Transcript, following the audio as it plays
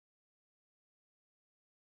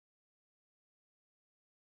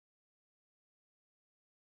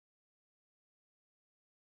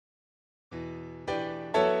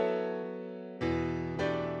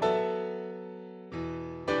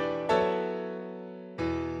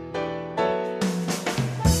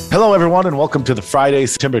Hello, everyone, and welcome to the Friday,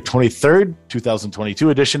 September 23rd, 2022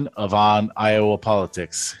 edition of On Iowa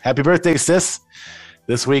Politics. Happy birthday, sis.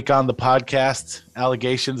 This week on the podcast,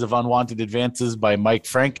 allegations of unwanted advances by Mike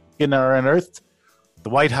Franken are unearthed. The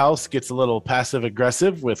White House gets a little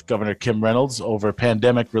passive-aggressive with Governor Kim Reynolds over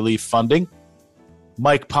pandemic relief funding.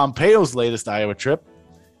 Mike Pompeo's latest Iowa trip,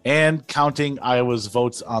 and counting Iowa's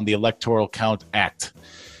votes on the Electoral Count Act.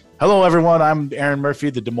 Hello, everyone. I'm Aaron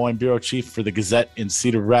Murphy, the Des Moines Bureau Chief for the Gazette in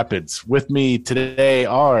Cedar Rapids. With me today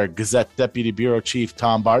are Gazette Deputy Bureau Chief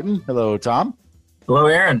Tom Barton. Hello, Tom. Hello,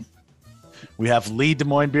 Aaron. We have Lead Des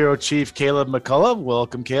Moines Bureau Chief Caleb McCullough.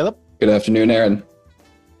 Welcome, Caleb. Good afternoon, Aaron.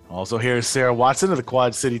 Also here is Sarah Watson of the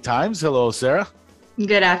Quad City Times. Hello, Sarah.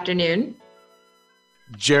 Good afternoon.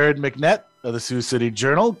 Jared McNett of the Sioux City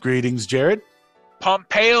Journal. Greetings, Jared.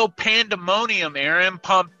 Pompeo pandemonium, Aaron.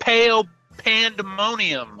 Pompeo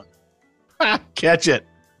pandemonium. Catch it.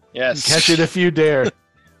 Yes. Catch it if you dare.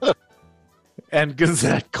 And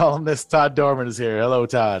Gazette columnist Todd Dorman is here. Hello,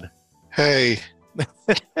 Todd. Hey.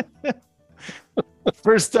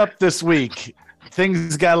 First up this week,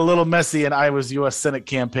 things got a little messy in Iowa's U.S. Senate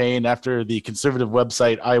campaign after the conservative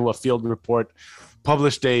website Iowa Field Report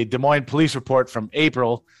published a Des Moines police report from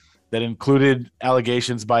April that included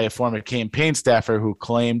allegations by a former campaign staffer who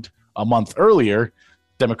claimed a month earlier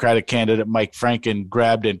Democratic candidate Mike Franken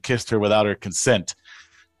grabbed and kissed her without her consent.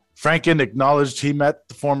 Franken acknowledged he met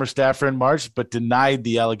the former staffer in March, but denied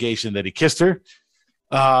the allegation that he kissed her.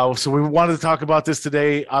 So we wanted to talk about this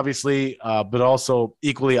today, obviously, but also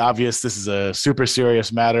equally obvious, this is a super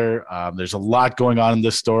serious matter. There's a lot going on in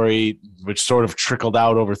this story, which sort of trickled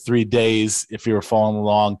out over 3 days, if you were following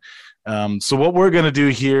along. So what we're going to do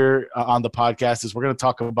here on the podcast is we're going to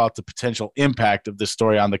talk about the potential impact of this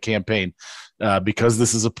story on the campaign, because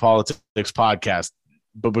this is a politics podcast.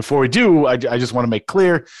 But before we do, I just want to make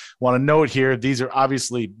clear, want to note here, these are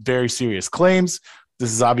obviously very serious claims.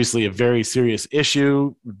 This is obviously a very serious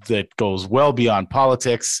issue that goes well beyond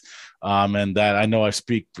politics, and that I know I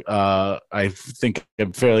think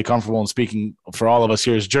I'm fairly comfortable in speaking for all of us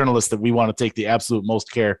here as journalists that we want to take the absolute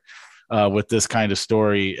most care with this kind of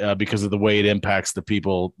story because of the way it impacts the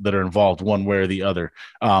people that are involved one way or the other.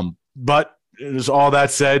 But there's all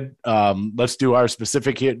that said, let's do our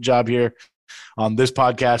specific job here on this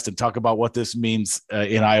podcast and talk about what this means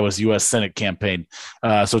in Iowa's U.S. Senate campaign.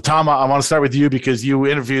 So, Tom, I want to start with you because you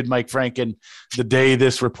interviewed Mike Franken the day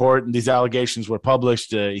this report and these allegations were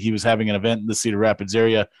published. He was having an event in the Cedar Rapids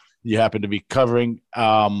area you happened to be covering.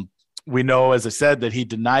 We know, as I said, that he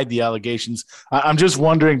denied the allegations. I'm just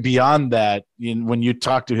wondering beyond that, when you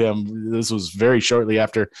talked to him, this was very shortly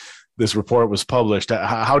after this report was published.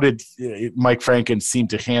 How did Mike Franken seem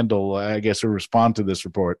to handle, I guess, or respond to this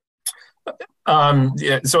report?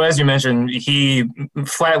 So as you mentioned, he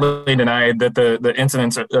flatly denied that the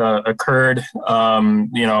incidents occurred.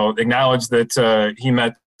 Acknowledged that he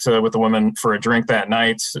met with the woman for a drink that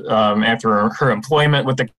night after her employment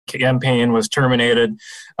with the campaign was terminated.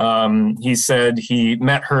 He said he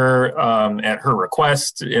met her at her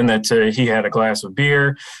request and that he had a glass of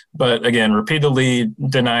beer, but again, repeatedly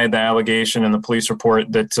denied the allegation in the police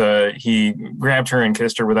report that he grabbed her and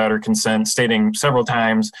kissed her without her consent, stating several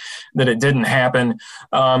times that it didn't happen.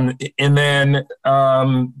 And then,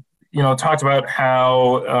 talked about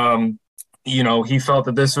how he felt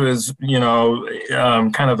that this was,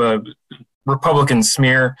 kind of a Republican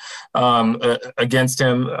smear against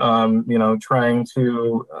him, trying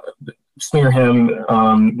to smear him,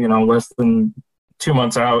 less than 2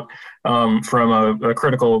 months out from a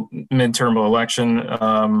critical midterm election,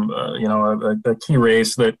 a key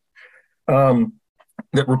race that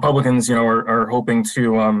Republicans, are hoping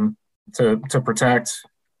to protect.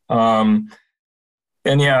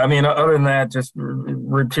 And yeah, I mean, other than that, just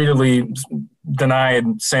repeatedly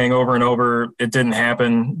denied, saying over and over it didn't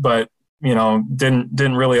happen, but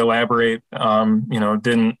didn't really elaborate.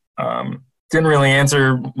 Didn't really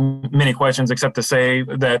answer many questions except to say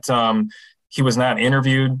that he was not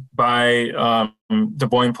interviewed by Des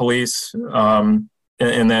Moines police, and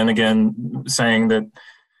then again saying that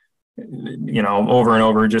over and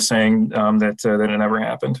over, just saying that it never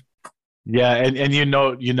happened. Yeah, and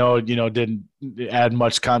didn't add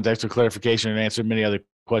much context or clarification and answer many other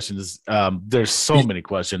questions. There's so many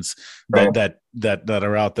questions that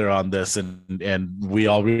are out there on this, and we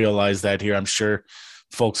all realize that here. I'm sure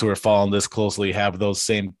folks who are following this closely have those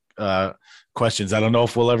same questions. I don't know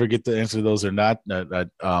if we'll ever get to answer those or not,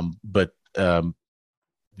 but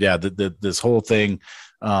this whole thing,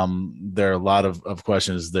 there are a lot of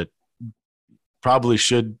questions that probably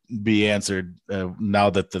should be answered now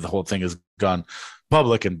that the whole thing has gone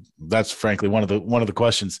public, and that's frankly one of the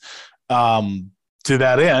questions. to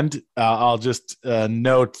that end, I'll just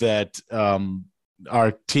note that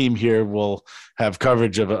our team here will have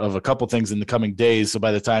coverage of a couple things in the coming days. So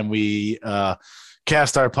by the time we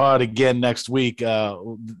cast our pod again next week,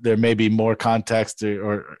 there may be more context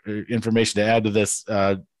or information to add to this.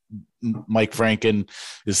 Mike Franken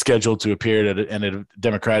is scheduled to appear at a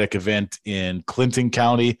Democratic event in Clinton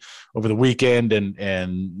County over the weekend,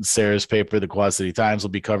 and Sarah's paper, the Quad City Times, will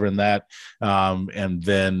be covering that. And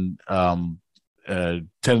then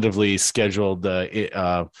tentatively scheduled,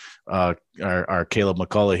 our Caleb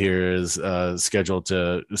McCullough here is scheduled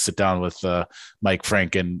to sit down with Mike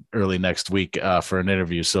Franken early next week for an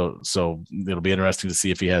interview. So it'll be interesting to see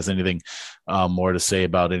if he has anything more to say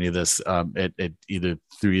about any of this at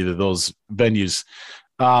either those venues.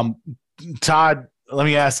 Todd, let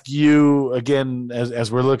me ask you again,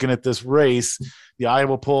 as we're looking at this race, the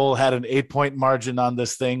Iowa poll had an 8-point margin on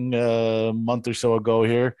this thing a month or so ago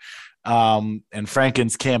here. And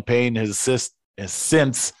Franken's campaign has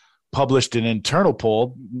since published an internal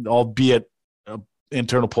poll, albeit an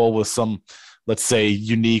internal poll with some, let's say,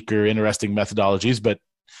 unique or interesting methodologies, but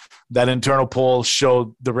that internal poll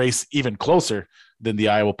showed the race even closer than the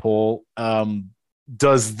Iowa poll.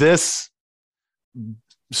 Does this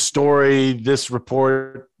story, this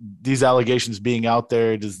report, these allegations being out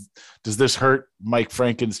there, does this hurt Mike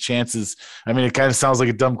Franken's chances? I mean, it kind of sounds like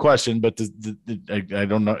a dumb question, but I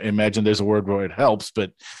don't know. Imagine there's a word where it helps,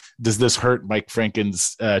 but does this hurt Mike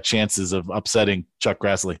Franken's chances of upsetting Chuck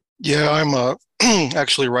Grassley? Yeah, I'm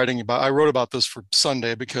actually I wrote about this for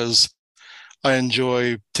Sunday because I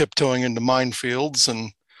enjoy tiptoeing into minefields,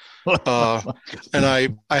 and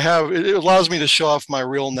I have, it allows me to show off my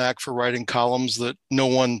real knack for writing columns that no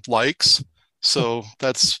one likes. So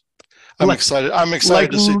I'm excited. I'm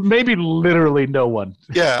excited to see. Maybe literally no one.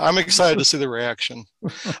 Yeah, I'm excited to see the reaction.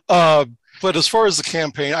 But as far as the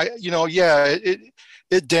campaign,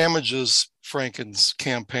 it damages Franken's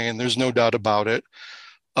campaign. There's no doubt about it.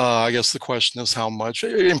 I guess the question is how much.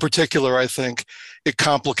 In particular, I think it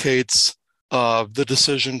complicates the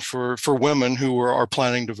decision for women who are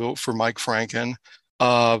planning to vote for Mike Franken.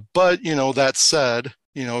 But, that said,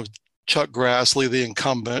 Chuck Grassley, the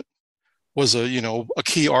incumbent, was a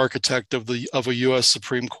key architect of a U.S.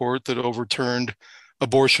 Supreme Court that overturned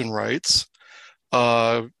abortion rights.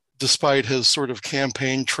 Despite his sort of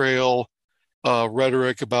campaign trail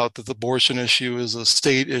rhetoric about that the abortion issue is a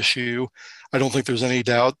state issue, I don't think there's any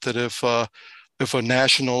doubt that if a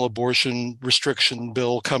national abortion restriction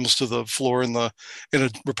bill comes to the floor in a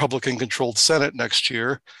Republican-controlled Senate next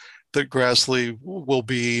year, that Grassley will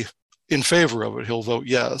be in favor of it. He'll vote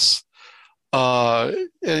yes.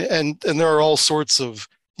 And there are all sorts of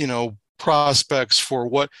prospects for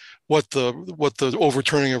what the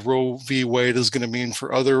overturning of Roe v. Wade is going to mean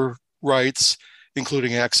for other rights,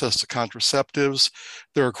 including access to contraceptives.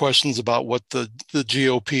 There are questions about what the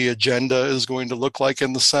GOP agenda is going to look like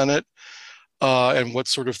in the Senate, and what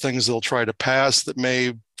sort of things they'll try to pass that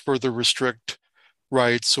may further restrict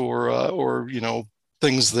rights or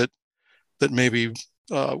things that maybe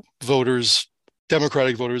voters,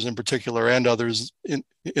 Democratic voters in particular, and others in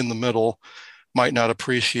the middle might not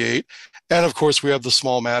appreciate. And of course, we have the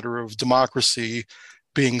small matter of democracy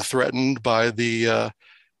being threatened by the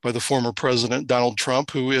former president Donald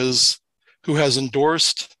Trump, who has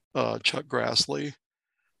endorsed Chuck Grassley.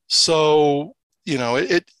 So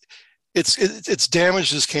it's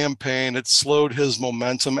damaged his campaign. It's slowed his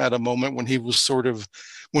momentum at a moment when he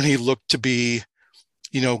looked to be,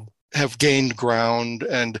 have gained ground,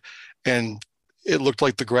 and it looked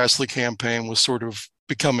like the Grassley campaign was sort of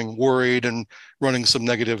becoming worried and running some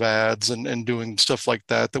negative ads and doing stuff like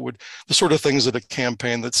that the sort of things that a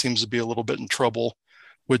campaign that seems to be a little bit in trouble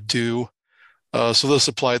would do. So this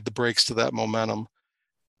applied the brakes to that momentum.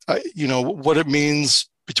 What it means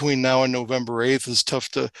between now and November 8th is tough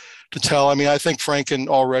to tell. I mean, I think Franken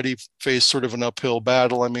already faced sort of an uphill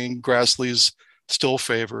battle. I mean, Grassley's still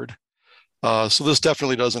favored. So this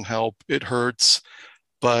definitely doesn't help. It hurts.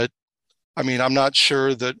 But I mean, I'm not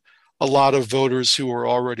sure that a lot of voters who are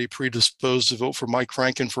already predisposed to vote for Mike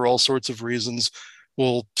Franken for all sorts of reasons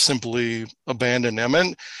will simply abandon him.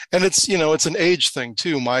 And it's, it's an age thing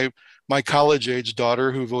too. My college age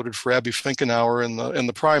daughter who voted for Abby Finkenauer in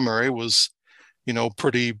the primary was,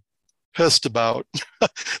 pretty pissed about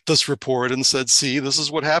this report and said, see, this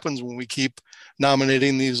is what happens when we keep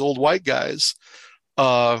nominating these old white guys.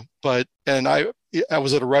 And I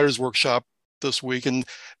was at a writer's workshop this week, and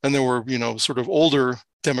there were, sort of older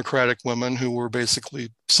Democratic women who were basically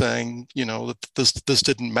saying, that this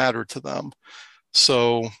didn't matter to them.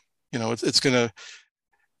 So, it's going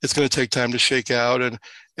to take time to shake out. And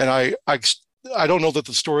I I don't know that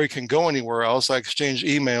the story can go anywhere else. I exchanged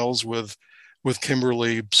emails with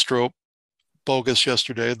Kimberly Stroop Bogus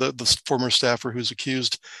yesterday, the former staffer who's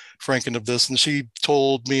accused Franken of this, and she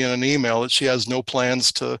told me in an email that she has no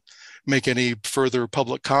plans to make any further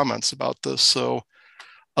public comments about this. So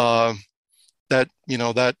that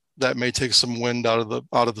may take some wind out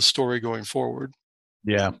of the story going forward.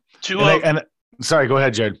 Yeah. Sorry, go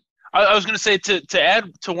ahead, Jared. I was going to say to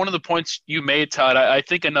add to one of the points you made, Todd. I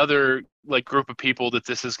think another group of people that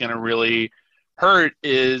this is going to really hurt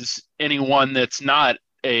is anyone that's not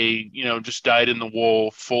a just dyed in the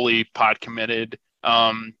wool, fully pot committed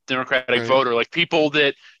Democratic voter, like people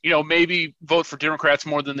that maybe vote for Democrats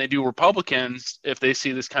more than they do Republicans. If they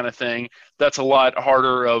see this kind of thing, that's a lot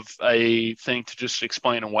harder of a thing to just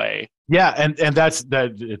explain away. Yeah, and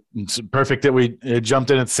it's perfect that we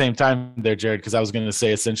jumped in at the same time there, Jared, because I was going to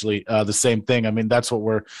say essentially the same thing. I mean, that's what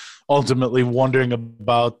we're ultimately wondering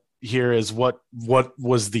about here is what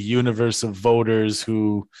was the universe of voters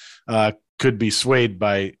who could be swayed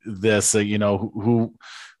by this, you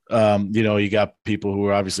got people who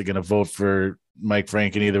are obviously going to vote for Mike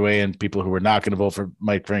Franken either way and people who are not going to vote for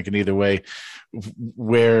Mike Franken either way.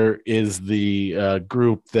 Where is the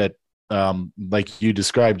group that, like you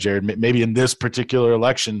described, Jared, maybe in this particular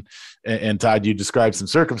election, and Todd, you described some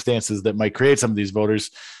circumstances that might create some of these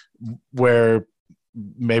voters where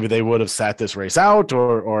maybe they would have sat this race out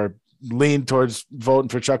or leaned towards voting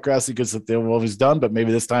for Chuck Grassley because they've always done, but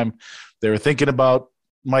maybe this time they were thinking about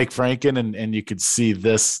Mike Franken, and you could see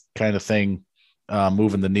this kind of thing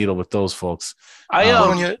moving the needle with those folks.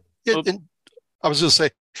 I was just say,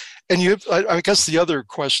 and I guess the other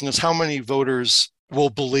question is how many voters will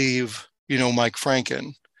believe, Mike Franken?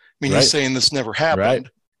 I mean, he's saying this never happened.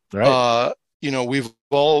 Right. We've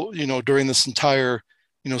all, during this entire,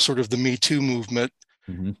 sort of the Me Too movement,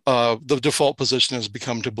 the default position has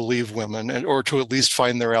become to believe women or to at least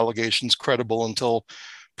find their allegations credible until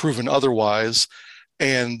proven otherwise.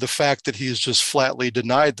 And the fact that he's just flatly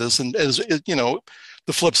denied this, and as the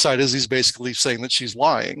flip side is he's basically saying that she's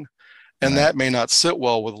lying, and that may not sit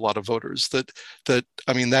well with a lot of voters. That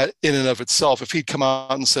in and of itself, if he'd come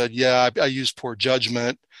out and said, "Yeah, I used poor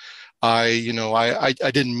judgment, I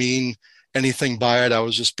didn't mean anything by it. I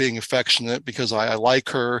was just being affectionate because I like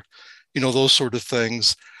her," those sort of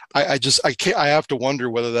things. I have to wonder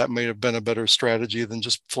whether that may have been a better strategy than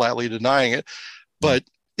just flatly denying it, but.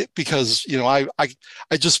 Because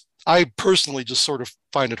I personally just sort of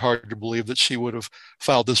find it hard to believe that she would have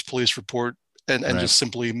filed this police report and just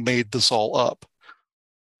simply made this all up.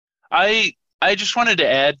 I just wanted to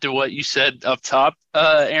add to what you said up top,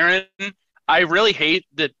 Aaron. I really hate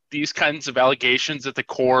that these kinds of allegations at the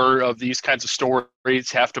core of these kinds of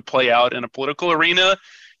stories have to play out in a political arena,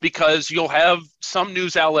 because you'll have some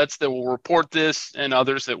news outlets that will report this and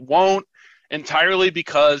others that won't, entirely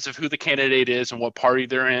because of who the candidate is and what party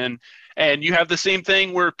they're in. And you have the same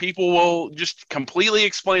thing where people will just completely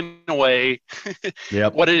explain away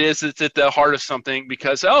what it is that's at the heart of something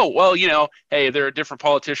because, hey, they're a different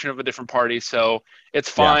politician of a different party, so it's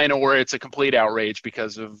fine, or it's a complete outrage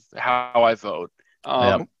because of how I vote.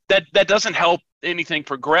 That doesn't help anything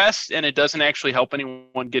progress, and it doesn't actually help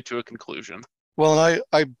anyone get to a conclusion. Well,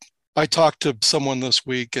 and I talked to someone this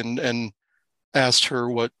week and asked her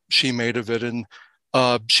what she made of it, and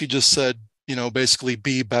she just said, basically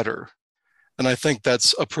be better. And I think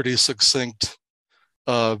that's a pretty succinct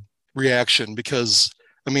reaction, because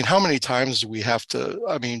how many times do we have to,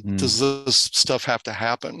 does this stuff have to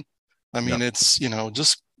happen? It's,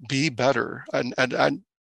 just be better. And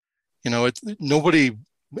nobody,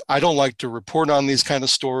 I don't like to report on these kind of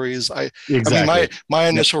stories. My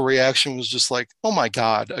initial reaction was just like, oh my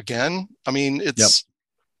God, again? It's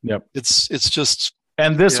just,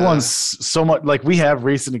 and this one's so much like we have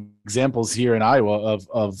recent examples here in Iowa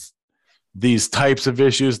of these types of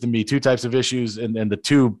issues, the Me Too types of issues, and the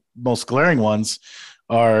two most glaring ones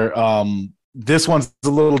are this one's a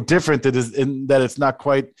little different in that it's not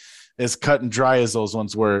quite as cut and dry as those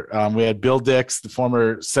ones were. We had Bill Dix, the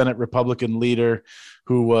former Senate Republican leader,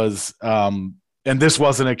 who was and this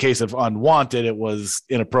wasn't a case of unwanted, it was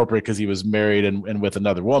inappropriate because he was married and with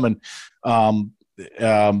another woman.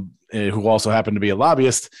 Who also happened to be a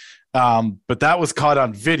lobbyist, but that was caught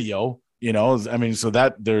on video, so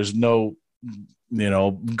that there's no,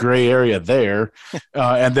 gray area there.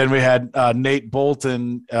 And then we had Nate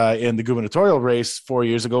Bolton in the gubernatorial race 4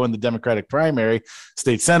 years ago in the Democratic primary,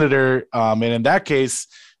 state senator. And in that case,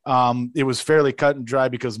 it was fairly cut and dry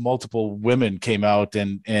because multiple women came out,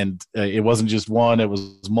 and it wasn't just one; it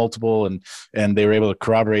was multiple, and they were able to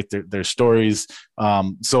corroborate their stories.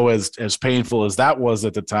 So as painful as that was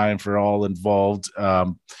at the time for all involved,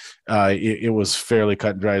 it was fairly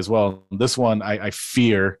cut and dry as well. This one, I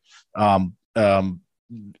fear,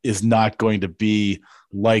 is not going to be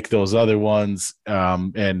like those other ones,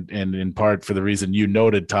 and in part for the reason you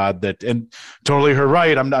noted, Todd, that, and totally her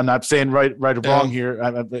right. I'm not saying right or wrong here.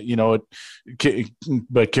 But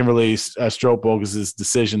Kimberly Stroop-Boges's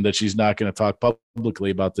decision that she's not going to talk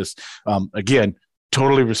publicly about this, again,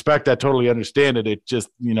 totally respect that, totally understand it. It just,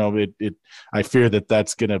 I fear that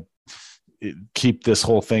that's going to keep this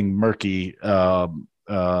whole thing murky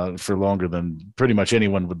for longer than pretty much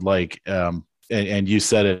anyone would like. And you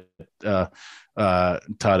said it,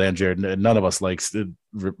 Todd and Jared, none of us likes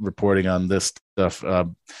reporting on this stuff.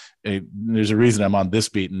 There's a reason I'm on this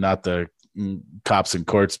beat and not the cops and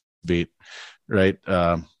courts beat, right?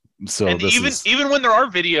 So and even when there are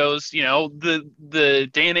videos, the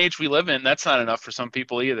day and age we live in, that's not enough for some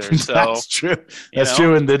people either. So that's true. That's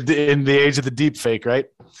true in the age of the deep fake, right?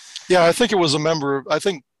 Yeah, I think it was I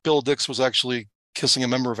think Bill Dix was actually kissing a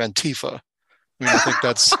member of Antifa. I mean, I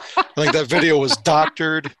think that video was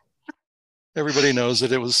doctored. Everybody knows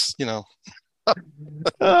that it was,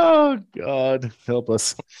 Oh God, help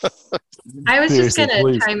us. I was just going to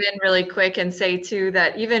please. chime in really quick and say too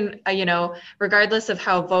that even, regardless of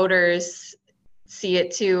how voters see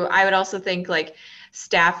it too, I would also think like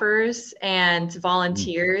staffers and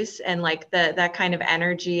volunteers and like that kind of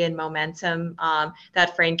energy and momentum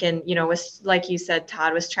that Franken, was, like you said,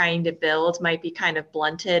 Todd, was trying to build might be kind of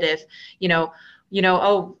blunted if,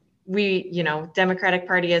 Democratic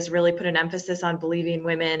Party has really put an emphasis on believing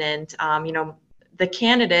women, and the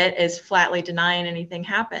candidate is flatly denying anything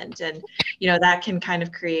happened, and that can kind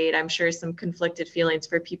of create, I'm sure, some conflicted feelings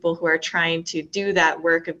for people who are trying to do that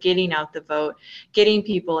work of getting out the vote, getting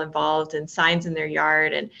people involved, and signs in their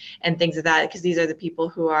yard and things of that, because these are the people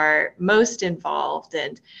who are most involved,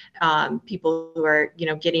 and people who are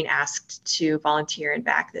getting asked to volunteer and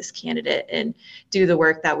back this candidate and do the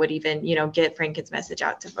work that would even get Franken's message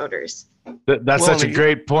out to voters. That's such a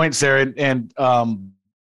great point, Sarah, and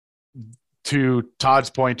to Todd's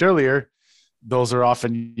point earlier, those are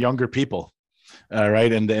often younger people,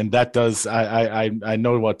 right? And that does, I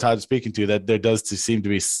know what Todd's speaking to, that there does seem to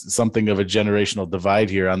be something of a generational divide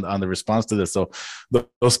here on the response to this. So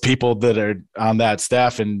those people that are on that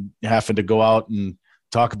staff and having to go out and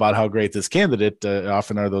talk about how great this candidate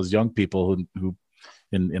often are those young people who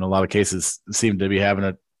in a lot of cases seem to be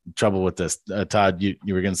having trouble with this. Todd, you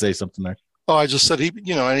were going to say something there. Oh, I just said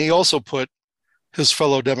and he also put his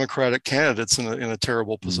fellow Democratic candidates in a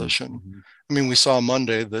terrible position. Mm-hmm. I mean, we saw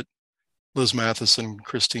Monday that Liz Matheson,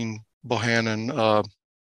 Christine Bohannon,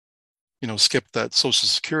 skipped that Social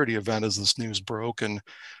Security event as this news broke. And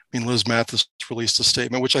I mean, Liz Matheson released a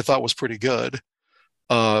statement, which I thought was pretty good.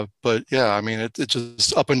 But yeah, I mean, it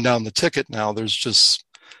just up and down the ticket now, there's just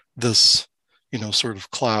this, sort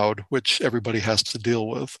of cloud, which everybody has to deal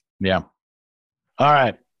with. Yeah. All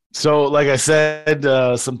right. So, like I said,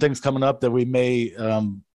 some things coming up that we may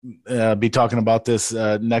be talking about this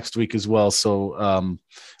next week as well. So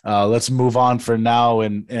let's move on for now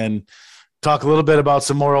and talk a little bit about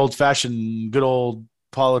some more old-fashioned, good old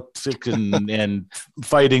politics and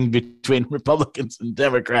fighting between Republicans and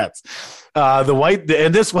Democrats.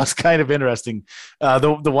 And this was kind of interesting.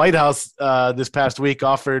 The White House this past week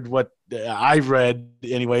offered what I read,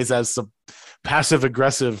 anyways, as some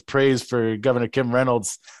passive-aggressive praise for Governor Kim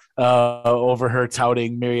Reynolds over her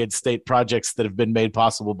touting myriad state projects that have been made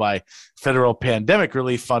possible by federal pandemic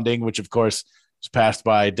relief funding, which, of course, was passed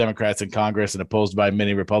by Democrats in Congress and opposed by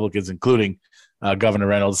many Republicans, including Governor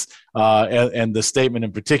Reynolds. And the statement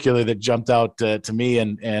in particular that jumped out to me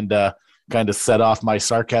and kind of set off my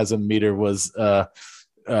sarcasm meter was,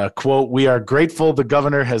 quote, "We are grateful the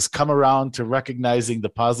governor has come around to recognizing the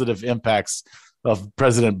positive impacts of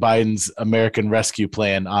President Biden's American Rescue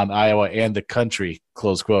Plan on Iowa and the country,"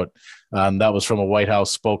 close quote. That was from a White House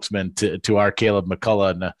spokesman to our Caleb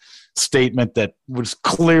McCullough, and a statement that was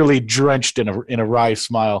clearly drenched in a wry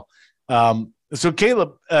smile. So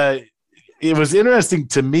Caleb, it was interesting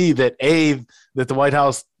to me that the White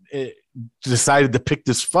House decided to pick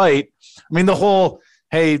this fight. I mean, the whole,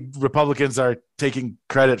 hey, Republicans are taking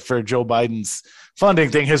credit for Joe Biden's funding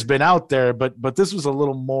thing has been out there, but this was a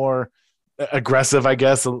little more aggressive, I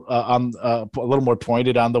guess, on a little more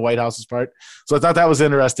pointed on the White House's part. So I thought that was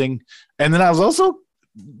interesting. And then I was also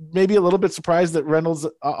maybe a little bit surprised that Reynolds'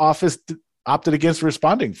 office opted against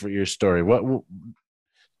responding for your story.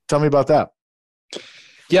 Tell me about that.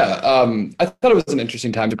 Yeah, I thought it was an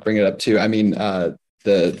interesting time to bring it up too. I mean,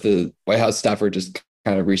 the White House staffer just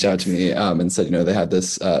kind of reached out to me and said, they had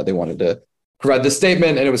this, they wanted to provide this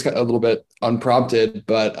statement, and it was a little bit unprompted,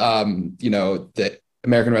 but the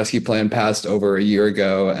American Rescue Plan passed over a year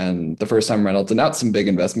ago, and the first time Reynolds announced some big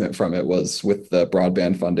investment from it was with the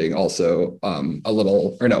broadband funding, also a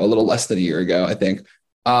little less than a year ago, I think.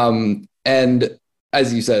 And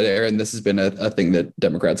as you said, Aaron, this has been a thing that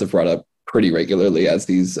Democrats have brought up pretty regularly as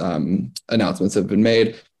these announcements have been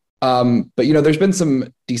made. But there's been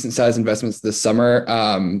some decent sized investments this summer.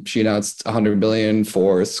 She announced $100 million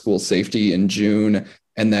for school safety in June,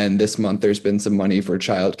 and then this month there's been some money for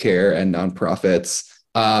childcare and nonprofits.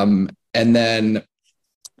 And then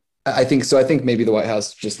I think maybe the White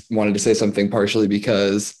House just wanted to say something partially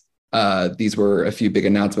because these were a few big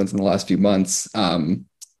announcements in the last few months.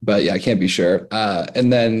 But yeah, I can't be sure.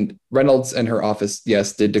 And then Reynolds and her office,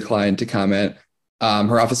 yes, did decline to comment.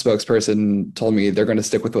 Her office spokesperson told me they're going to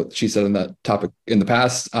stick with what she said on that topic in the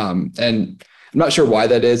past. And I'm not sure why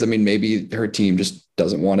that is. I mean, maybe her team just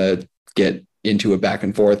doesn't want to get into a back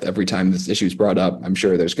and forth every time this issue is brought up. I'm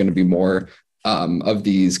sure there's going to be more of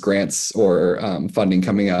these grants or funding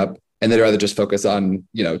coming up, and they'd rather just focus on,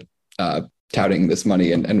 touting this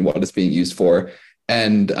money and what it's being used for.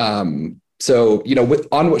 And so,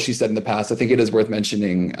 on what she said in the past, I think it is worth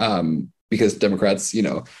mentioning because Democrats,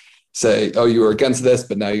 say, oh, you were against this,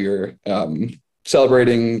 but now you're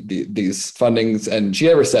celebrating these fundings. And she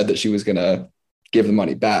never said that she was going to give the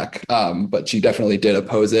money back, but she definitely did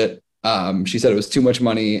oppose it. She said it was too much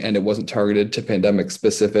money and it wasn't targeted to pandemic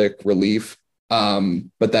specific relief.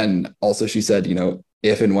 But then also she said,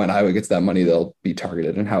 if and when Iowa gets that money, they'll be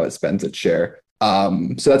targeted in how it spends its share.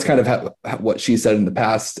 So that's kind of what she said in the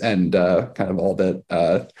past, and kind of all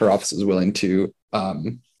that her office is willing to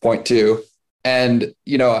point to. And,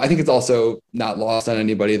 I think it's also not lost on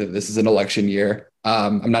anybody that this is an election year.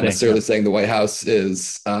 I'm not necessarily saying the White House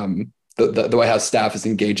is the White House staff is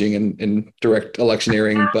engaging in direct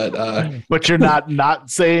electioneering, but you're not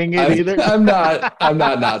saying it either. I'm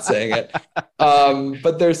not saying it.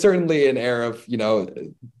 But there's certainly an air of,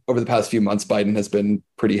 over the past few months, Biden has been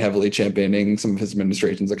pretty heavily championing some of his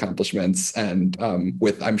administration's accomplishments, and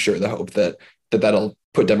with, I'm sure, the hope that'll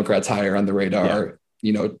put Democrats higher on the radar.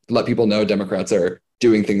 Yeah. Let people know Democrats are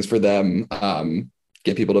doing things for them,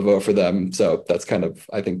 get people to vote for them. So that's kind of,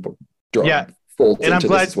 I think, folds into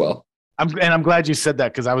this as well. I'm glad you said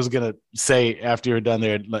that, because I was going to say after you were done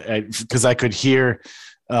there, because I could hear,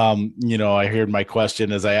 I heard my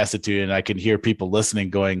question as I asked it to you, and I could hear people listening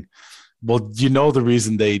going, well, the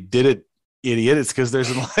reason they did it, idiot, it's because there's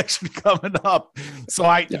an election coming up. So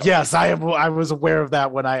I was aware of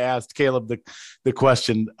that when I asked Caleb the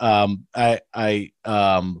question. It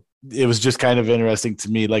was just kind of interesting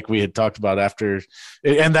to me, like we had talked about after,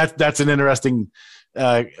 and that's an interesting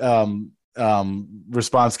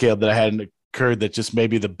response, Caleb, that I hadn't occurred, that just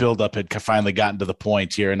maybe the buildup had finally gotten to the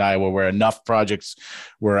point here in Iowa where enough projects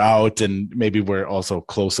were out, and maybe we're also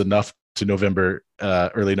close enough to November,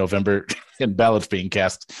 early November, and ballots being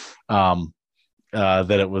cast,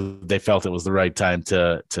 that they felt it was the right time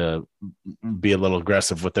to be a little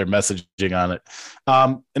aggressive with their messaging on it.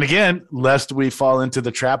 And again, lest we fall into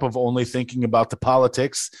the trap of only thinking about the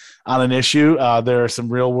politics on an issue, there are some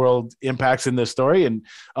real world impacts in this story. And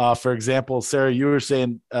for example, Sarah, you were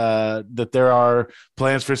saying that there are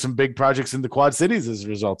plans for some big projects in the Quad Cities as a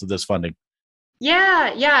result of this funding.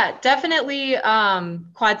 Yeah, definitely.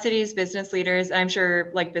 Quad Cities business leaders, I'm sure,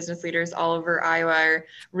 like business leaders all over Iowa, are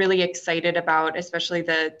really excited about, especially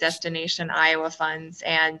the Destination Iowa funds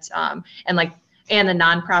and the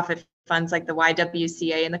nonprofit funds like the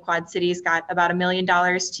YWCA in the Quad Cities got about $1 million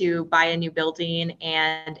to buy a new building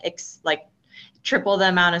and triple the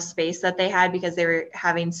amount of space that they had, because they were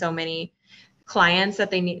having so many clients that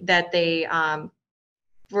they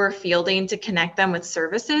were fielding to connect them with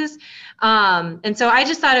services. And so I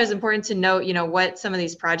just thought it was important to note, what some of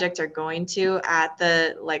these projects are going to at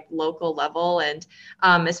the local level, and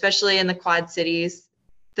especially in the Quad Cities.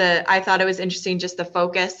 I thought it was interesting just the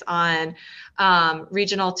focus on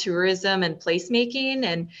regional tourism and placemaking.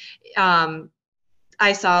 And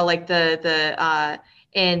I saw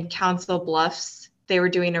in Council Bluffs, they were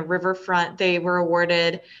doing a riverfront. They were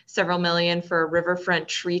awarded several million for a riverfront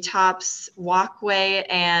treetops walkway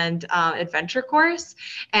and adventure course.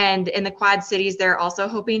 And in the Quad Cities, they're also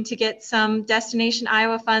hoping to get some Destination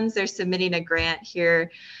Iowa funds. They're submitting a grant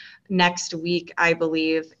here next week, I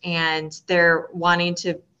believe, and they're wanting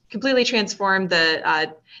to completely transform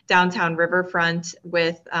the downtown riverfront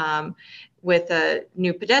with with a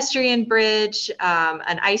new pedestrian bridge,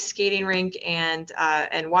 an ice skating rink, and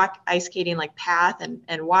ice skating like path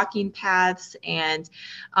and walking paths. And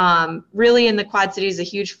really in the Quad Cities, a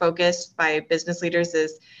huge focus by business leaders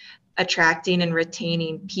is attracting and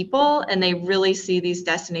retaining people, and they really see these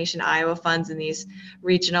Destination Iowa funds and these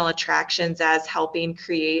regional attractions as helping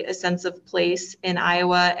create a sense of place in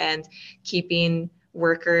Iowa and keeping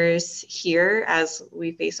workers here as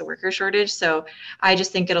we face a worker shortage. So I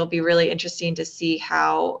just think it'll be really interesting to see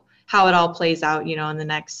how it all plays out, you know, in the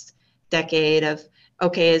next decade of,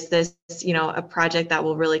 okay, is this, you know, a project that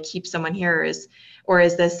will really keep someone here, or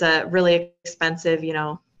is this a really expensive, you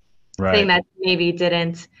know, thing that maybe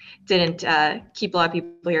didn't keep a lot of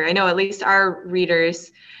people here. I know at least our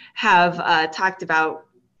readers have talked about,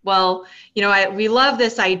 well, you know, we love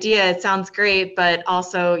this idea. It sounds great, but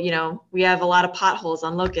also, you know, we have a lot of potholes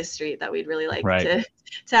on Locust Street that we'd really like to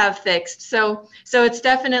have fixed. So it's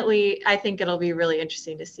definitely, I think it'll be really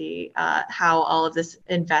interesting to see how all of this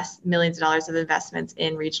millions of dollars of investments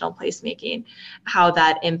in regional placemaking, how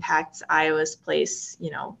that impacts Iowa's place, you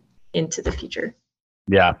know, into the future.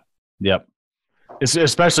 Yeah. Yep.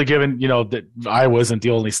 Especially given, you know, that Iowa isn't the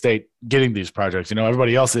only state getting these projects. You know,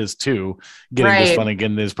 everybody else is too, getting this funding,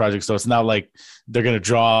 getting these projects. So it's not like they're going to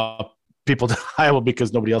draw people to Iowa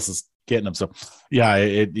because nobody else is getting them. So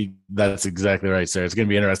yeah, that's exactly right, Sarah. It's going to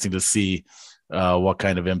be interesting to see what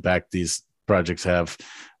kind of impact these projects have.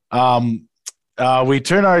 We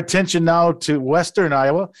turn our attention now to Western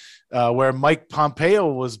Iowa, where Mike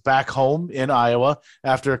Pompeo was back home in Iowa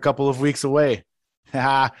after a couple of weeks away.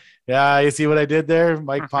 Yeah, you see what I did there?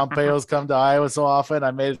 Mike Pompeo's come to Iowa so often.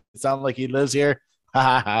 I made it sound like he lives here.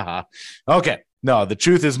 Okay. No, the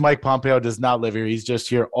truth is Mike Pompeo does not live here. He's just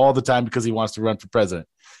here all the time because he wants to run for president.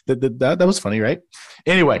 That was funny, right?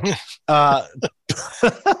 Anyway,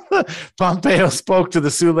 Pompeo spoke to the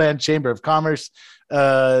Siouxland Chamber of Commerce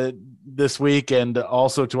this week, and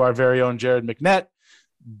also to our very own Jared McNett,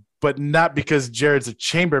 but not because Jared's a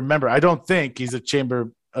chamber member. I don't think he's a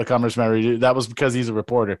Commerce member. That was because he's a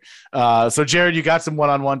reporter. So Jared, you got some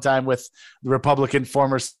one-on-one time with the Republican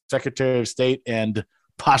former Secretary of State and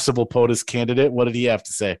possible POTUS candidate. What did he have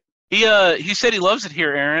to say? He said he loves it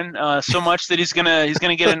here, Aaron, so much that he's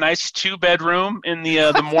gonna get a nice 2-bedroom in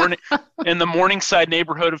the Morningside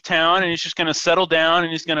neighborhood of town, and he's just gonna settle down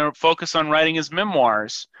and he's gonna focus on writing his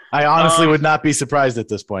memoirs. I honestly would not be surprised at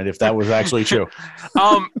this point if that was actually true.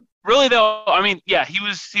 Really, though, I mean, yeah, he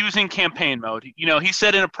was in campaign mode. You know, he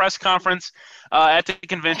said in a press conference at the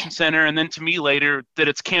convention center, and then to me later, that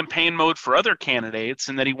it's campaign mode for other candidates,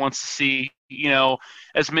 and that he wants to see, you know,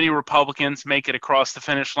 as many Republicans make it across the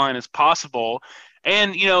finish line as possible.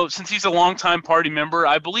 And, you know, since he's a longtime party member,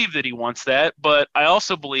 I believe that he wants that. But I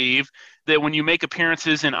also believe that when you make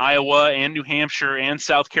appearances in Iowa and New Hampshire and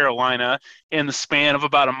South Carolina in the span of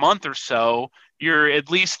about a month or so, you're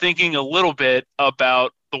at least thinking a little bit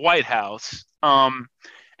about the White House.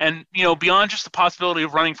 And, you know, beyond just the possibility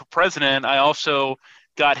of running for president, I also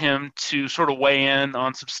got him to sort of weigh in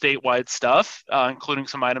on some statewide stuff, including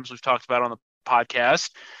some items we've talked about on the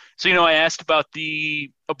podcast. So, you know, I asked about the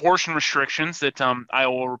abortion restrictions that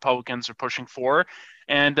Iowa Republicans are pushing for.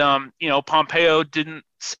 And, you know, Pompeo didn't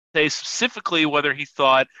say specifically whether he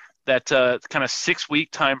thought that kind of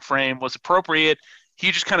 6-week time frame was appropriate. He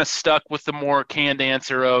just kind of stuck with the more canned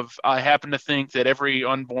answer of, I happen to think that every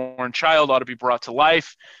unborn child ought to be brought to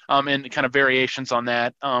life, and kind of variations on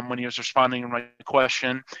that when he was responding to my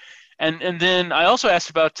question. And then I also asked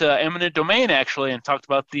about eminent domain, actually, and talked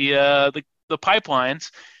about the pipelines.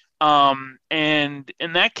 And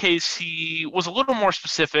in that case, he was a little more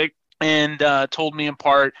specific and told me in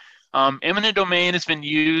part, eminent domain has been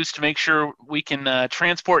used to make sure we can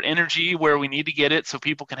transport energy where we need to get it so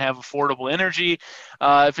people can have affordable energy.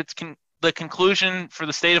 If it's the conclusion for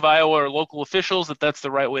the state of Iowa or local officials that that's the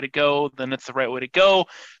right way to go, then it's the right way to go.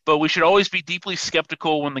 But we should always be deeply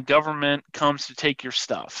skeptical when the government comes to take your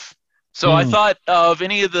stuff. So I thought of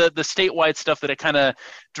any of the statewide stuff that I kind of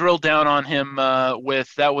drilled down on him with.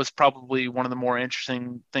 That was probably one of the more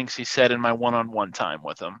interesting things he said in my one-on-one time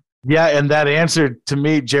with him. Yeah, and that answer to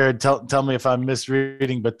me, Jared, tell me if I'm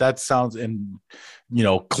misreading, but that sounds, and you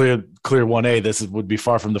know, clear 1A, this would be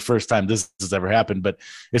far from the first time this has ever happened, but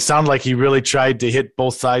it sounded like he really tried to hit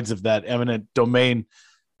both sides of that eminent domain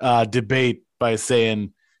debate by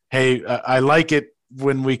saying, hey, I like it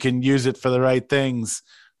when we can use it for the right things,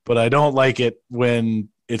 but I don't like it when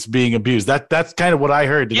it's being abused. That's kind of what I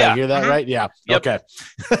heard. Did I hear that right? Yeah. Yep. Okay.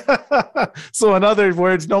 So in other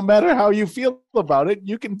words, no matter how you feel about it,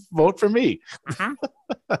 you can vote for me.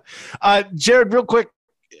 Jared, real quick,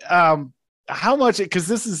 how much, because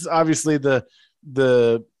this is obviously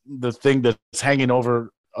the the thing that's hanging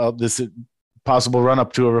over this possible run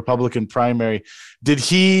up to a Republican primary. Did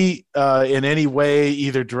he in any way,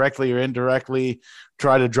 either directly or indirectly,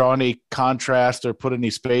 try to draw any contrast or put any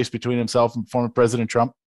space between himself and former President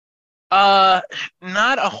Trump? Not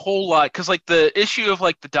a whole lot, because like the issue of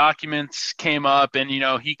like the documents came up, and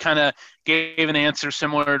he kind of gave an answer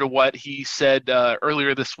similar to what he said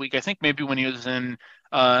earlier this week. I think maybe when he was in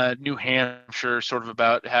New Hampshire, sort of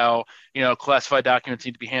about how classified documents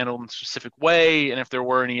need to be handled in a specific way, and if there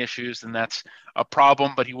were any issues, then that's a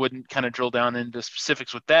problem. But he wouldn't kind of drill down into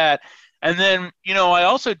specifics with that. And then I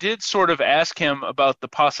also did sort of ask him about the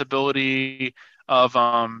possibility of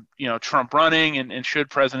Trump running, and should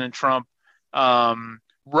President Trump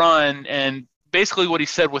run. And basically what he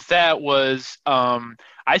said with that was,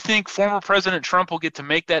 I think former President Trump will get to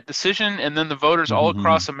make that decision, and then the voters all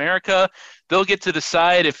across America, they'll get to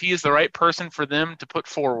decide if he is the right person for them to put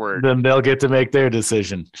forward. Then they'll get to make their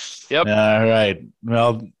decision. Yep. All right.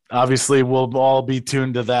 Well, obviously we'll all be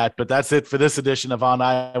tuned to that, but that's it for this edition of On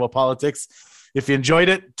Iowa Politics. If you enjoyed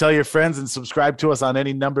it, tell your friends and subscribe to us on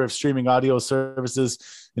any number of streaming audio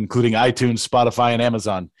services, including iTunes, Spotify, and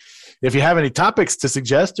Amazon. If you have any topics to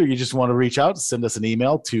suggest, or you just want to reach out, send us an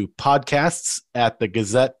email to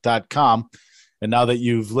podcasts@thegazette.com. And now that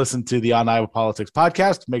you've listened to the On Iowa Politics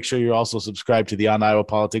podcast, make sure you're also subscribed to the On Iowa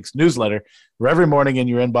Politics newsletter, where every morning in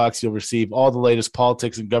your inbox, you'll receive all the latest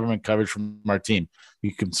politics and government coverage from our team.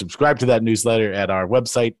 You can subscribe to that newsletter at our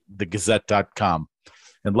website, thegazette.com.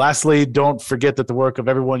 And lastly, don't forget that the work of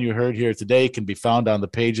everyone you heard here today can be found on the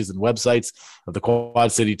pages and websites of the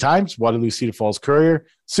Quad City Times, Waterloo Cedar Falls Courier,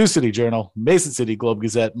 Sioux City Journal, Mason City Globe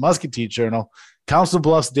Gazette, Muscatine Journal, Council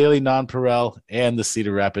Bluffs Daily Nonpareil, and the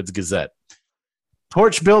Cedar Rapids Gazette.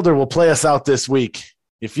 Torch Builder will play us out this week.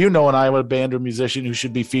 If you know an Iowa band or musician who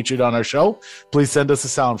should be featured on our show, please send us a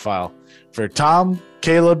sound file. For Tom,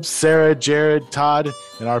 Caleb, Sarah, Jared, Todd,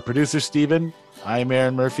 and our producer, Steven, I'm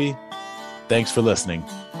Aaron Murphy. Thanks for listening.